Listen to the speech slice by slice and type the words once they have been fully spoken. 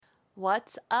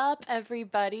What's up,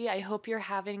 everybody? I hope you're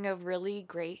having a really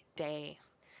great day.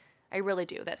 I really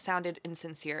do. That sounded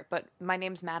insincere, but my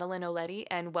name's Madeline Oletti,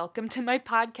 and welcome to my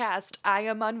podcast. I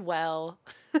am unwell,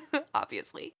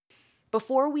 obviously.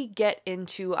 Before we get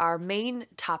into our main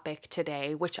topic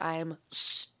today, which I am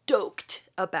stoked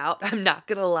about, I'm not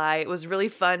gonna lie, it was really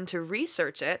fun to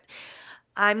research it.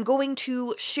 I'm going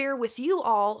to share with you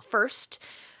all first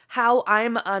how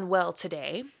I'm unwell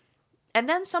today, and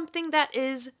then something that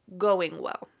is going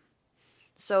well.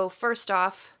 So first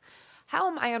off, how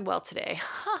am I unwell today?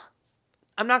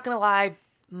 I'm not gonna lie,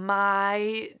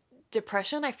 my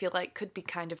depression I feel like could be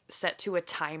kind of set to a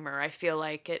timer. I feel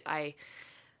like I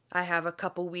have a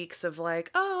couple weeks of like,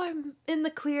 oh, I'm in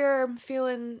the clear, I'm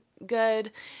feeling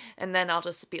good, and then I'll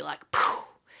just be like, poof,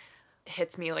 it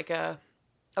hits me like a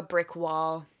brick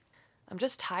wall. I'm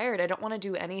just tired. I don't want to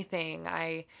do anything.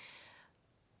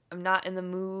 I'm not in the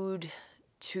mood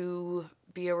to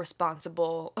be a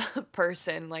responsible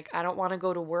person. Like, I don't want to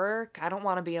go to work. I don't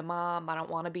want to be a mom. I don't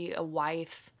want to be a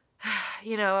wife.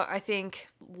 I think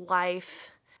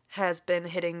life has been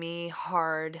hitting me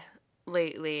hard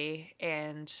lately,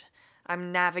 and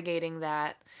I'm navigating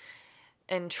that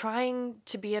and trying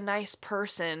to be a nice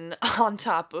person on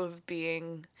top of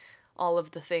being all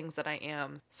of the things that I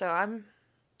am. So I'm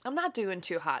not doing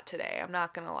too hot today. I'm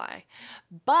not gonna lie.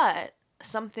 But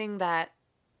something that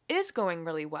is going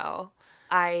really well,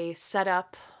 I set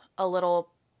up a little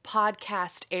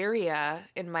podcast area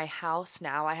in my house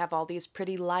now. I have all these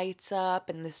pretty lights up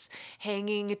and this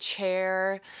hanging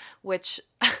chair, which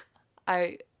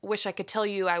I wish I could tell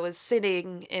you I was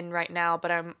sitting in right now,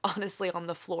 but I'm honestly on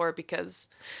the floor because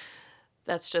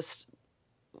that's just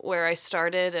where I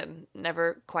started and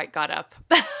never quite got up.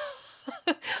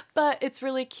 But it's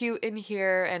really cute in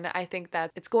here, and I think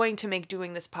that it's going to make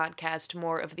doing this podcast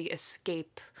more of the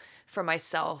escape for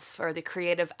myself, or the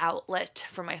creative outlet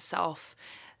for myself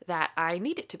that I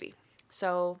need it to be.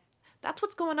 So that's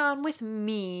what's going on with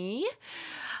me.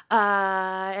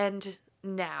 And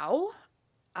now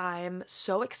I'm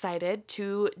so excited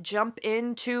to jump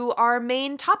into our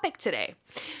main topic today.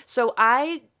 So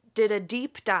I did a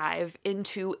deep dive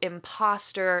into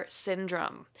imposter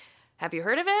syndrome. Have you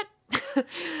heard of it?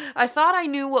 I thought I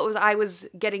knew what I was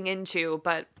getting into,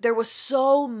 but there was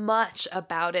so much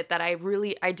about it that I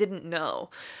didn't know.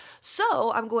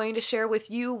 So I'm going to share with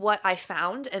you what I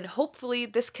found, and hopefully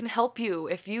this can help you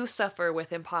if you suffer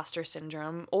with imposter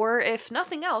syndrome, or if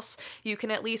nothing else, you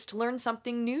can at least learn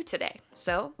something new today.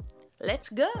 So let's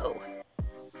go.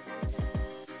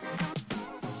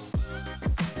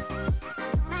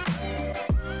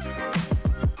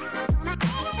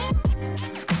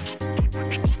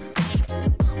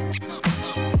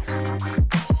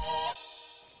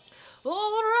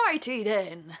 Alrighty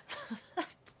then.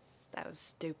 That was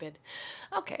stupid.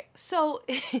 Okay, so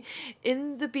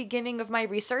in the beginning of my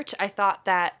research, I thought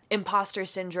that imposter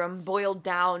syndrome boiled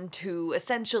down to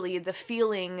essentially the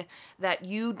feeling that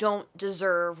you don't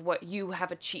deserve what you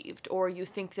have achieved, or you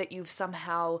think that you've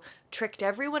somehow tricked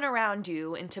everyone around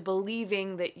you into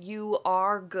believing that you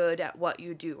are good at what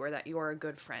you do, or that you are a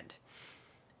good friend.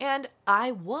 And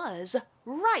I was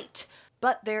right.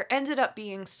 But there ended up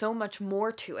being so much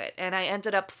more to it, and I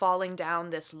ended up falling down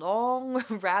this long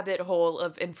rabbit hole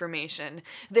of information.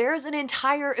 There's an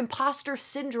entire imposter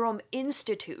syndrome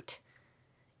institute.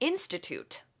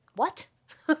 Institute? What?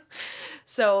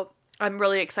 So I'm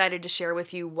really excited to share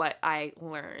with you what I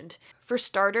learned. For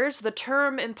starters, the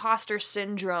term imposter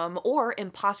syndrome, or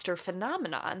imposter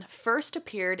phenomenon, first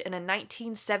appeared in a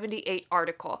 1978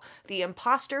 article, The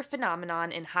Imposter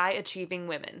Phenomenon in High Achieving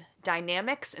Women,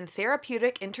 Dynamics and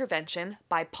Therapeutic Intervention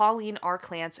by Pauline R.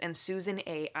 Clance and Susan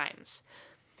A. Imes.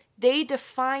 They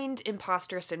defined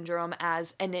imposter syndrome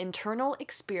as an internal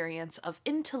experience of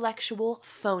intellectual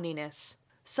phoniness.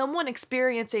 Someone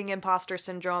experiencing imposter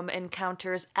syndrome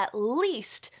encounters at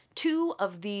least two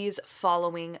of these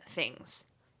following things.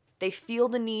 They feel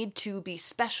the need to be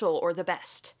special or the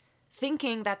best,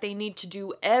 thinking that they need to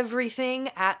do everything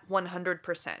at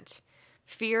 100%.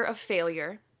 Fear of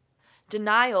failure,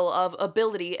 denial of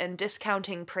ability and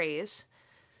discounting praise,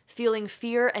 feeling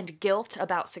fear and guilt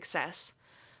about success,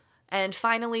 and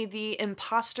finally, the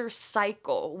imposter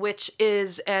cycle, which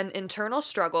is an internal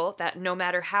struggle that no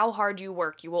matter how hard you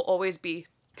work, you will always be...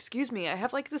 Excuse me, I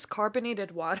have like this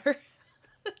carbonated water.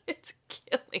 It's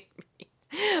killing me.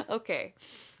 Okay.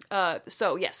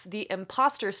 So yes, the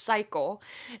imposter cycle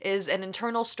is an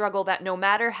internal struggle that no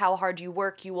matter how hard you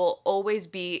work, you will always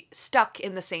be stuck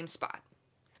in the same spot.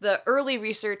 The early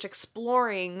research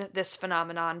exploring this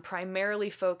phenomenon primarily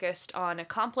focused on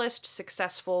accomplished,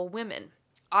 successful women.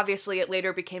 Obviously, it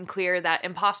later became clear that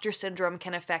imposter syndrome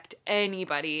can affect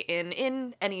anybody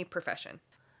in any profession.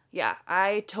 Yeah,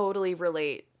 I totally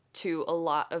relate to a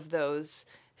lot of those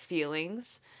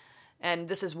feelings. And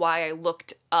this is why I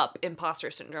looked up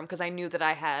imposter syndrome, because I knew that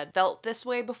I had felt this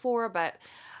way before, but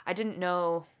I didn't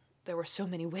know there were so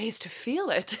many ways to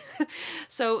feel it.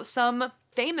 So some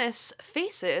famous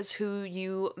faces who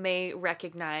you may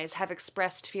recognize have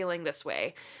expressed feeling this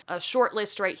way. A short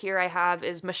list right here I have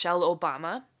is Michelle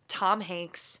Obama, Tom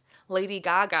Hanks, Lady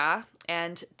Gaga,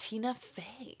 and Tina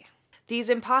Fey. These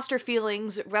imposter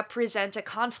feelings represent a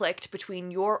conflict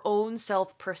between your own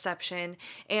self-perception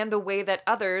and the way that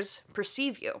others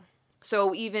perceive you.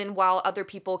 So even while other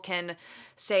people can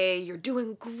say, you're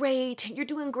doing great,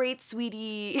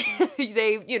 sweetie,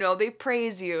 they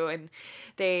praise you and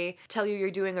they tell you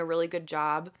you're doing a really good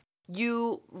job,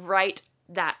 you write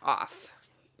that off.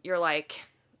 You're like,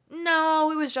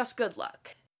 no, it was just good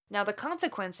luck. Now, the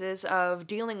consequences of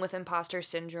dealing with imposter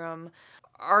syndrome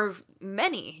are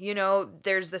many.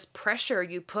 There's this pressure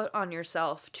you put on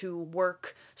yourself to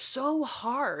work so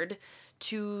hard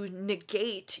to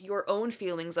negate your own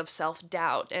feelings of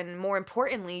self-doubt. And more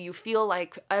importantly, you feel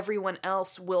like everyone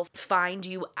else will find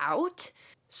you out.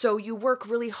 So you work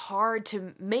really hard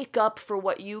to make up for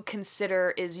what you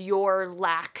consider is your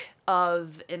lack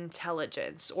of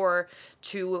intelligence, or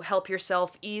to help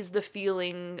yourself ease the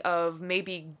feeling of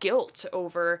maybe guilt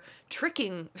over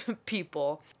tricking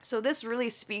people. So this really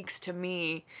speaks to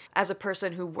me as a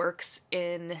person who works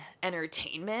in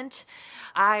entertainment.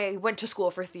 I went to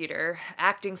school for theater,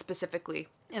 acting specifically,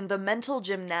 and the mental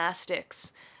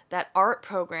gymnastics that art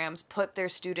programs put their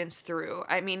students through,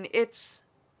 I mean, it's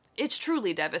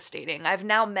truly devastating. I've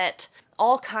now met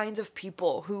all kinds of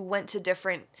people who went to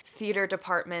different theater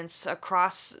departments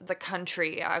across the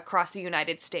country, across the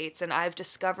United States, and I've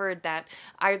discovered that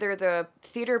either the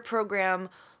theater program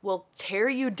will tear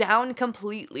you down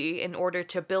completely in order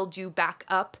to build you back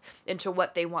up into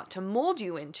what they want to mold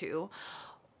you into,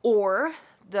 or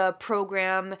the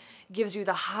program gives you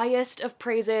the highest of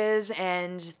praises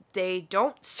and they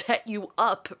don't set you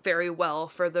up very well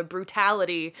for the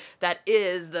brutality that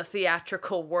is the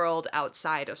theatrical world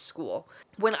outside of school.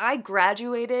 When I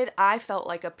graduated, I felt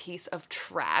like a piece of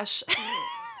trash.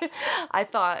 I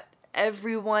thought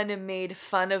everyone made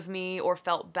fun of me or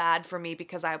felt bad for me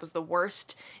because I was the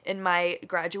worst in my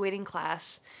graduating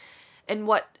class. And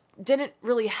what didn't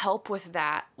really help with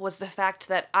that was the fact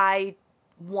that I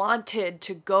wanted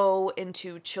to go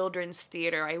into children's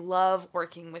theater. I love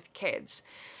working with kids.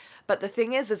 But the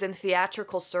thing is in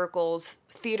theatrical circles,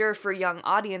 theater for young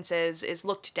audiences is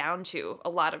looked down to a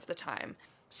lot of the time.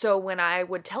 So when I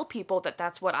would tell people that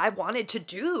that's what I wanted to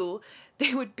do,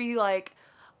 they would be like,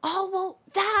 oh, well,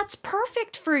 that's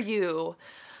perfect for you.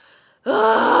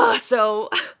 So,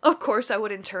 of course, I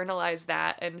would internalize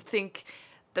that and think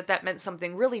that that meant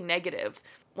something really negative.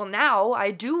 Well, now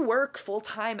I do work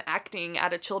full-time acting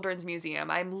at a children's museum.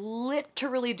 I'm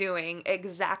literally doing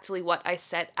exactly what I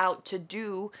set out to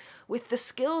do with the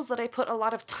skills that I put a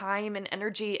lot of time and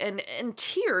energy and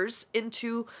tears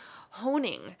into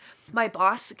honing. My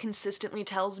boss consistently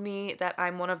tells me that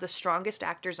I'm one of the strongest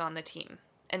actors on the team.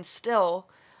 And still,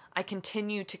 I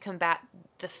continue to combat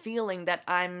the feeling that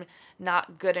I'm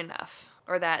not good enough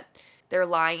or that they're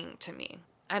lying to me.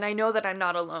 And I know that I'm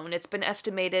not alone. It's been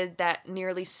estimated that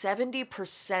nearly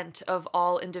 70% of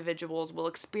all individuals will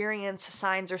experience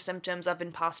signs or symptoms of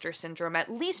imposter syndrome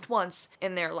at least once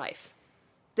in their life.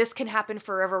 This can happen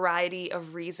for a variety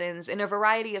of reasons, in a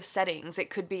variety of settings. It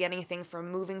could be anything from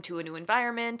moving to a new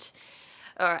environment,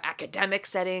 academic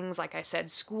settings, like I said,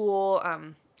 school,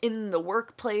 in the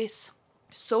workplace,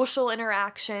 social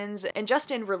interactions, and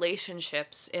just in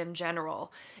relationships in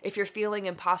general. If you're feeling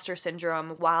imposter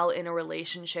syndrome while in a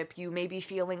relationship, you may be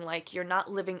feeling like you're not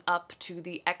living up to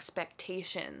the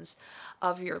expectations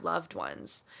of your loved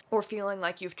ones, or feeling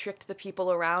like you've tricked the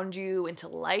people around you into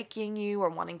liking you or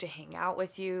wanting to hang out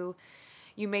with you.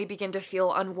 You may begin to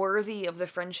feel unworthy of the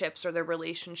friendships or the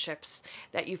relationships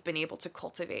that you've been able to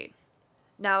cultivate.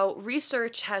 Now,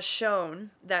 research has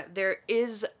shown that there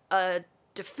is a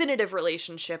definitive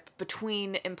relationship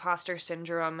between imposter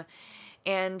syndrome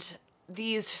and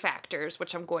these factors,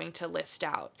 which I'm going to list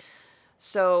out.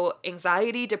 So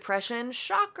anxiety, depression,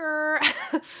 shocker,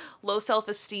 low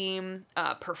self-esteem,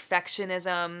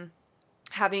 perfectionism,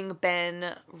 having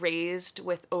been raised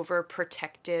with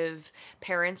overprotective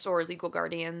parents or legal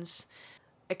guardians,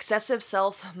 excessive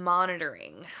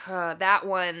self-monitoring. That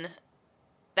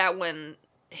one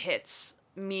hits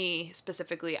me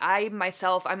specifically. I'm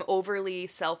overly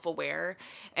self-aware,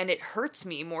 and it hurts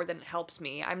me more than it helps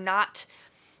me. I'm not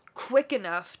quick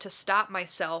enough to stop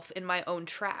myself in my own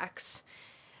tracks,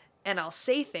 and I'll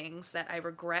say things that I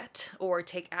regret or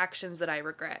take actions that I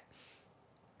regret.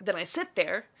 Then I sit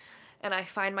there and I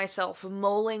find myself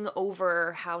mulling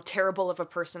over how terrible of a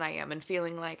person I am and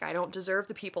feeling like I don't deserve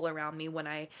the people around me when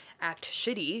I act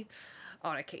shitty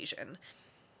on occasion.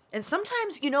 And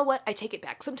sometimes, you know what, I take it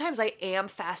back. Sometimes I am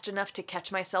fast enough to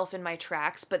catch myself in my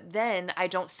tracks, but then I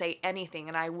don't say anything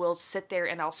and I will sit there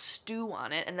and I'll stew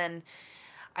on it, and then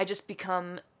I just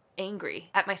become angry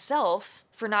at myself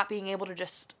for not being able to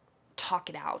just talk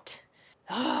it out.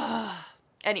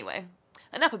 Anyway,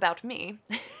 enough about me.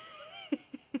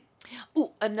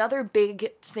 Ooh, another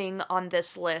big thing on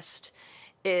this list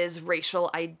is racial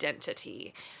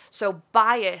identity. So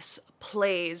bias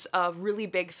plays a really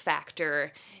big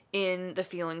factor in the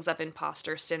feelings of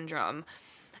imposter syndrome.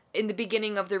 In the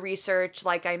beginning of the research,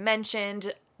 like I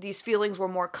mentioned, these feelings were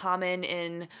more common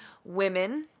in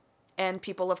women and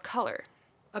people of color.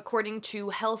 According to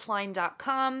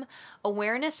healthline.com,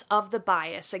 awareness of the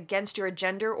bias against your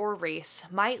gender or race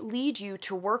might lead you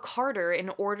to work harder in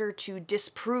order to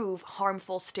disprove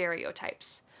harmful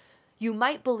stereotypes. You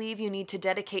might believe you need to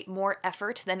dedicate more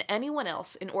effort than anyone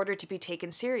else in order to be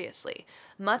taken seriously,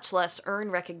 much less earn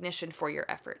recognition for your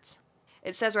efforts.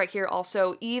 It says right here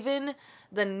also, even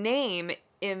the name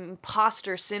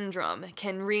Imposter Syndrome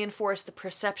can reinforce the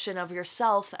perception of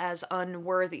yourself as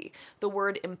unworthy. The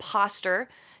word imposter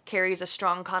carries a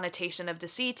strong connotation of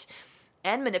deceit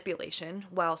and manipulation,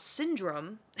 while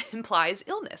syndrome implies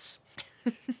illness.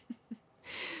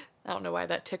 I don't know why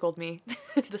that tickled me.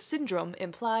 The syndrome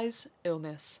implies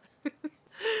illness.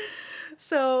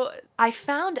 So I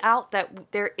found out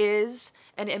that there is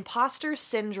an Imposter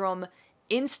Syndrome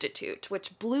Institute,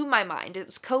 which blew my mind. It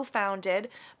was co-founded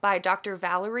by Dr.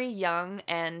 Valerie Young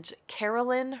and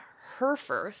Carolyn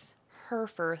Herfurth.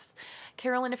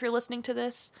 Carolyn, if you're listening to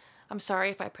this, I'm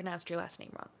sorry if I pronounced your last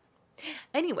name wrong.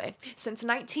 Anyway, since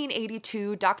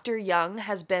 1982, Dr. Young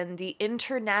has been the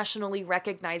internationally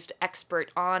recognized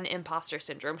expert on imposter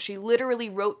syndrome. She literally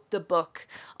wrote the book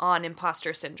on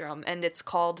imposter syndrome, and it's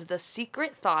called The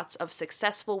Secret Thoughts of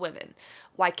Successful Women: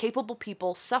 Why Capable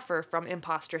People Suffer from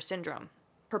Imposter Syndrome.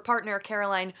 Her partner,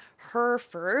 Caroline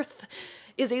Herfurth,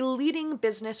 is a leading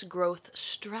business growth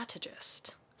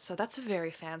strategist. So that's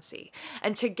very fancy.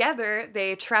 And together,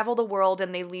 they travel the world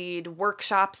and they lead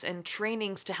workshops and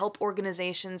trainings to help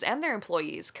organizations and their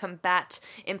employees combat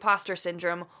imposter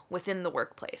syndrome within the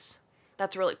workplace.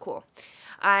 That's really cool.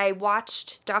 I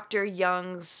watched Dr.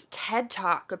 Young's TED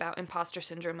Talk about imposter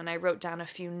syndrome, and I wrote down a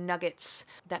few nuggets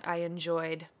that I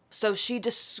enjoyed. So she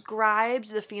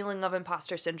described the feeling of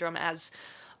imposter syndrome as,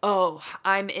 oh,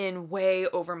 I'm in way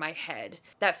over my head.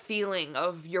 That feeling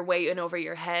of you're way in over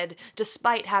your head,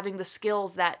 despite having the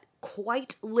skills that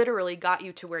quite literally got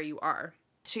you to where you are.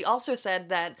 She also said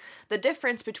that the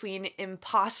difference between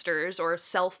imposters or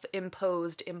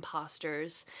self-imposed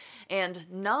imposters and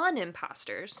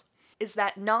non-imposters is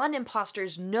that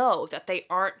non-imposters know that they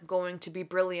aren't going to be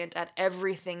brilliant at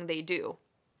everything they do.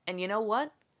 And you know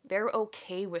what? They're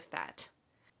okay with that.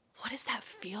 What does that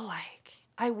feel like?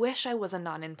 I wish I was a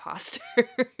non-imposter.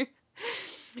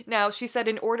 Now, she said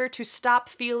in order to stop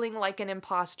feeling like an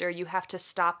imposter, you have to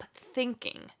stop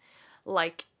thinking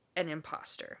like an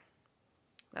imposter.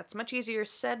 That's much easier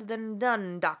said than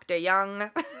done, Dr.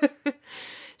 Young.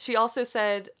 She also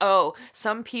said,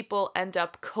 some people end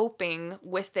up coping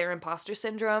with their imposter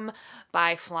syndrome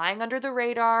by flying under the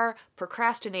radar,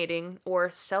 procrastinating,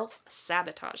 or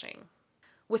self-sabotaging.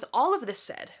 With all of this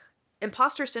said,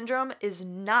 imposter syndrome is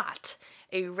not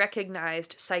a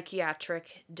recognized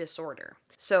psychiatric disorder.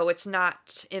 So it's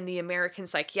not in the American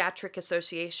Psychiatric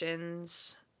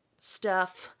Association's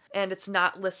stuff, and it's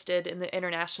not listed in the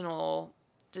international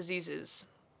diseases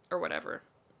or whatever.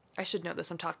 I should know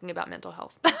this. I'm talking about mental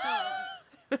health.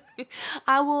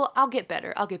 I'll get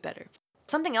better.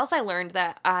 Something else I learned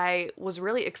that I was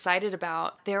really excited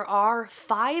about, there are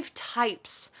 5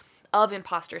 types of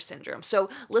imposter syndrome. So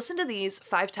listen to these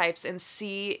 5 types and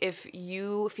see if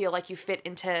you feel like you fit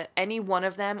into any one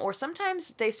of them, or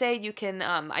sometimes they say you can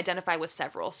identify with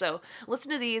several. So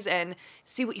listen to these and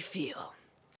see what you feel.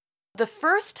 The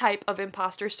first type of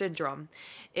imposter syndrome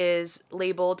is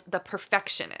labeled the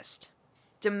perfectionist.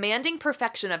 Demanding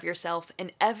perfection of yourself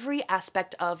in every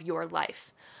aspect of your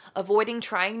life. Avoiding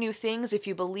trying new things if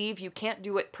you believe you can't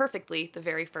do it perfectly the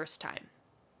very first time.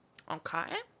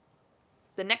 Okay?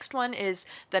 The next one is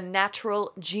the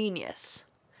natural genius.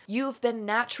 You've been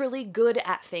naturally good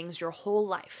at things your whole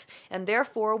life, and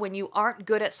therefore when you aren't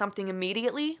good at something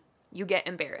immediately, you get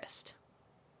embarrassed.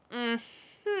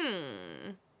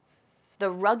 The The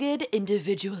rugged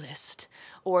individualist,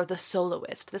 or the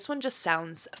soloist. This one just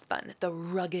sounds fun. The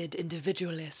rugged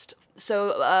individualist.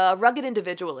 So, rugged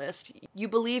individualist, you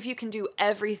believe you can do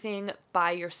everything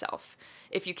by yourself.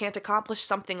 If you can't accomplish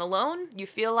something alone, you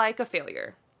feel like a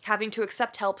failure. Having to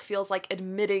accept help feels like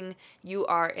admitting you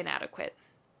are inadequate.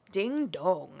 Ding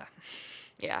dong.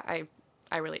 Yeah,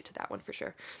 I relate to that one for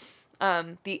sure.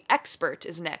 The expert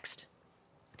is next.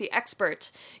 The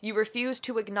expert, you refuse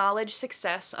to acknowledge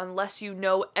success unless you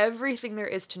know everything there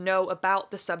is to know about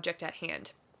the subject at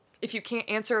hand. If you can't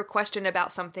answer a question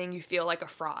about something, you feel like a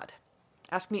fraud.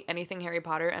 Ask me anything Harry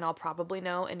Potter and I'll probably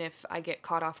know, and if I get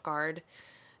caught off guard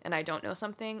and I don't know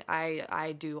something,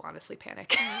 I do honestly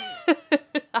panic.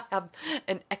 I have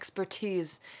an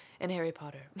expertise in Harry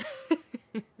Potter.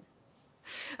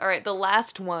 All right, the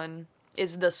last one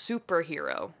is the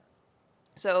superhero.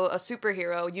 So a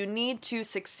superhero, you need to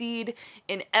succeed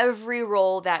in every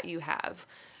role that you have.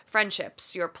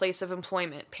 Friendships, your place of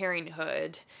employment,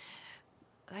 parenthood.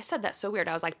 I said that so weird.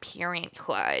 I was like,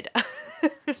 parenthood.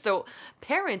 So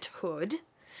parenthood,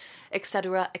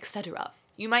 etc., etc.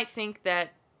 You might think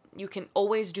that you can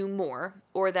always do more,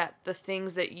 or that the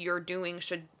things that you're doing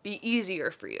should be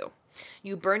easier for you.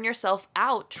 You burn yourself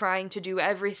out trying to do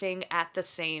everything at the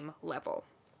same level.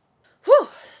 Whew.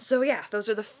 So yeah, those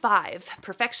are the 5.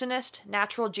 Perfectionist,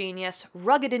 natural genius,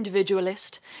 rugged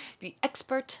individualist, the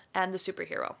expert, and the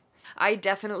superhero. I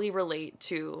definitely relate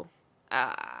to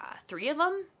 3 of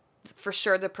them. For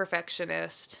sure the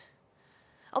perfectionist.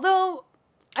 Although,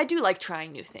 I do like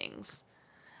trying new things.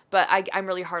 But I'm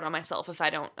really hard on myself if I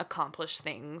don't accomplish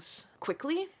things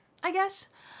quickly, I guess.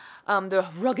 The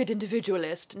rugged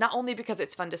individualist, not only because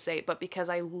it's fun to say, but because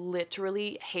I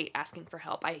literally hate asking for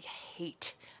help. I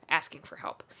hate asking for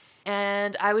help.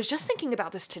 And I was just thinking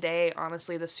about this today,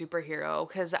 honestly, the superhero,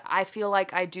 because I feel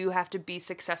like I do have to be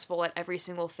successful at every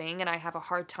single thing, and I have a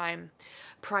hard time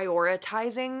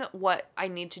prioritizing what I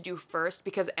need to do first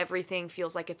because everything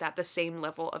feels like it's at the same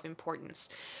level of importance.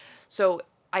 So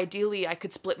ideally, I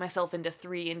could split myself into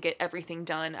 3 and get everything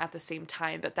done at the same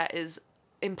time, but that is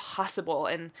impossible.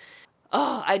 And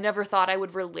I never thought I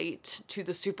would relate to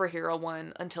the superhero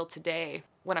one until today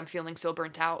when I'm feeling so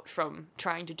burnt out from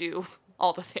trying to do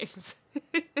all the things.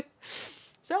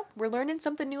 So we're learning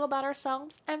something new about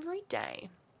ourselves every day.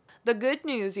 The good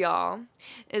news, y'all,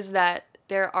 is that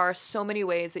there are so many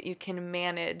ways that you can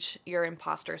manage your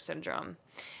imposter syndrome,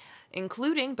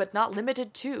 including, but not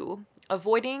limited to,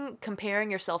 avoiding comparing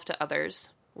yourself to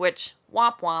others, which,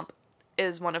 womp womp,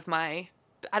 is one of my,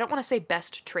 I don't want to say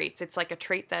best traits. It's like a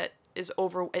trait that it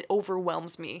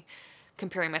overwhelms me,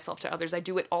 comparing myself to others. I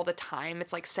do it all the time.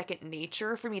 It's like second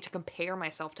nature for me to compare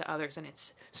myself to others, and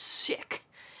it's sick.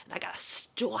 And I gotta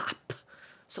stop.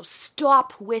 So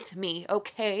stop with me,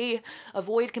 okay?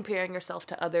 Avoid comparing yourself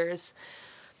to others.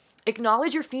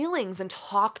 Acknowledge your feelings and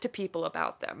talk to people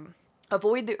about them.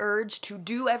 Avoid the urge to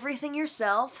do everything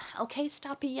yourself. Okay,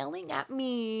 stop yelling at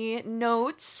me.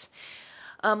 Notes.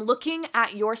 Looking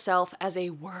at yourself as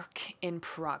a work in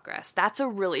progress. That's a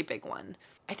really big one.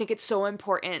 I think it's so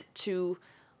important to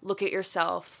look at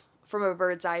yourself from a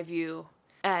bird's eye view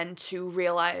and to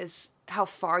realize how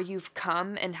far you've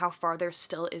come and how far there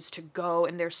still is to go.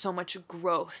 And there's so much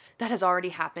growth that has already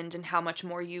happened and how much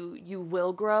more you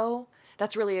will grow.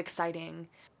 That's really exciting.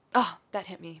 Oh, that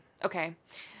hit me. Okay.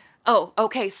 Oh,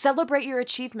 okay. Celebrate your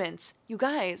achievements. You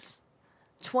guys,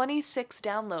 26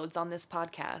 downloads on this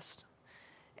podcast.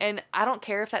 And I don't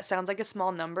care if that sounds like a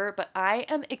small number, but I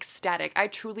am ecstatic. I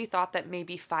truly thought that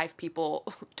maybe 5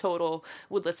 people total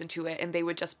would listen to it and they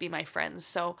would just be my friends.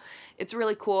 So it's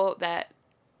really cool that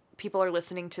people are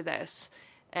listening to this,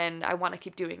 and I want to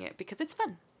keep doing it because it's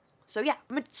fun. So yeah,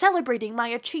 I'm celebrating my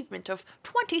achievement of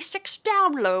 26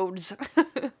 downloads.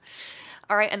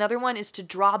 All right, another one is to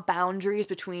draw boundaries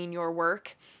between your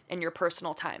work and your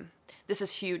personal time. This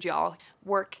is huge, y'all.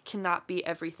 Work cannot be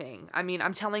everything. I mean,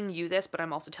 I'm telling you this, but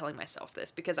I'm also telling myself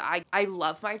this because I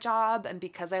love my job, and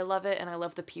because I love it and I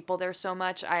love the people there so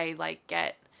much, I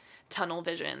get tunnel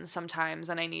vision sometimes,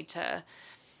 and I need to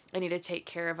take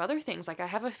care of other things. Like I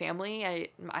have a family,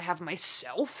 I have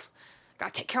myself.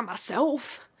 Gotta take care of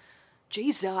myself.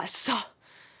 Jesus.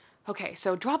 Okay,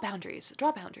 so draw boundaries.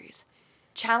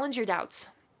 Challenge your doubts.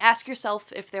 Ask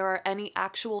yourself if there are any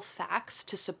actual facts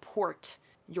to support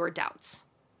your doubts.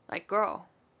 Like, girl,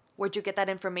 where'd you get that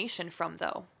information from,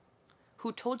 though?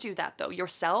 Who told you that, though?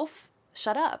 Yourself?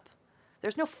 Shut up.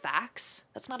 There's no facts.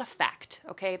 That's not a fact,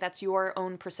 okay? That's your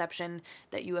own perception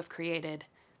that you have created.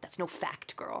 That's no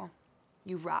fact, girl.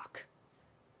 You rock.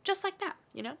 Just like that,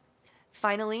 you know?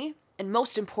 Finally, and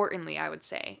most importantly, I would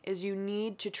say, is you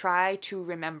need to try to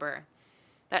remember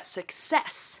that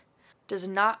success does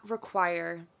not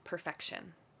require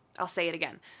perfection. I'll say it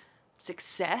again.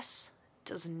 Success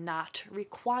does not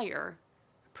require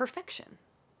perfection.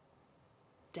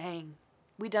 Dang.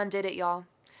 We done did it, y'all.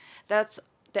 That's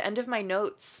the end of my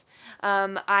notes.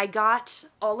 I got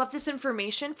all of this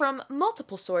information from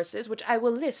multiple sources, which I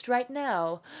will list right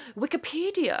now.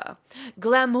 Wikipedia,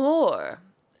 Glamour,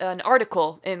 an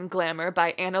article in Glamour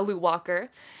by Anna Lou Walker,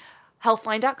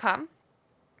 Healthline.com,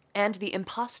 and the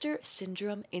Imposter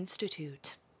Syndrome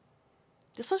Institute.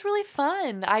 This was really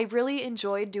fun. I really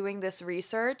enjoyed doing this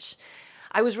research.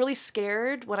 I was really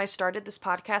scared when I started this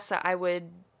podcast that I would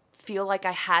feel like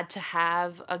I had to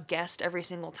have a guest every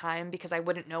single time because I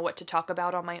wouldn't know what to talk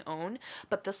about on my own.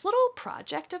 But this little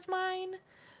project of mine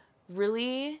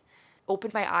really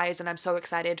opened my eyes, and I'm so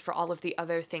excited for all of the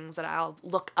other things that I'll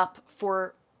look up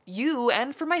for you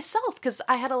and for myself, because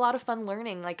I had a lot of fun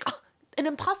learning, like, an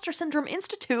Imposter Syndrome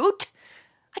Institute.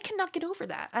 I cannot get over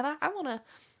that. And I want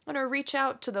to reach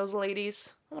out to those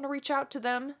ladies. I want to reach out to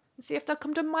them and see if they'll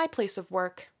come to my place of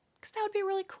work, because that would be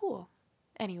really cool.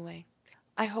 Anyway,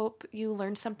 I hope you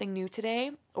learned something new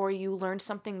today, or you learned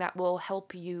something that will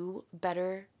help you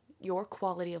better your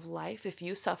quality of life if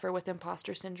you suffer with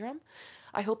imposter syndrome.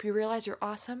 I hope you realize you're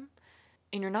awesome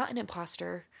and you're not an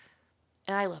imposter,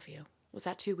 and I love you. Was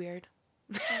that too weird?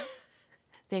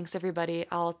 Thanks, everybody.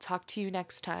 I'll talk to you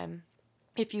next time.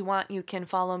 If you want, you can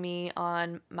follow me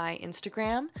on my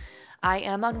Instagram,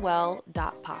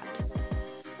 iamunwell.pod.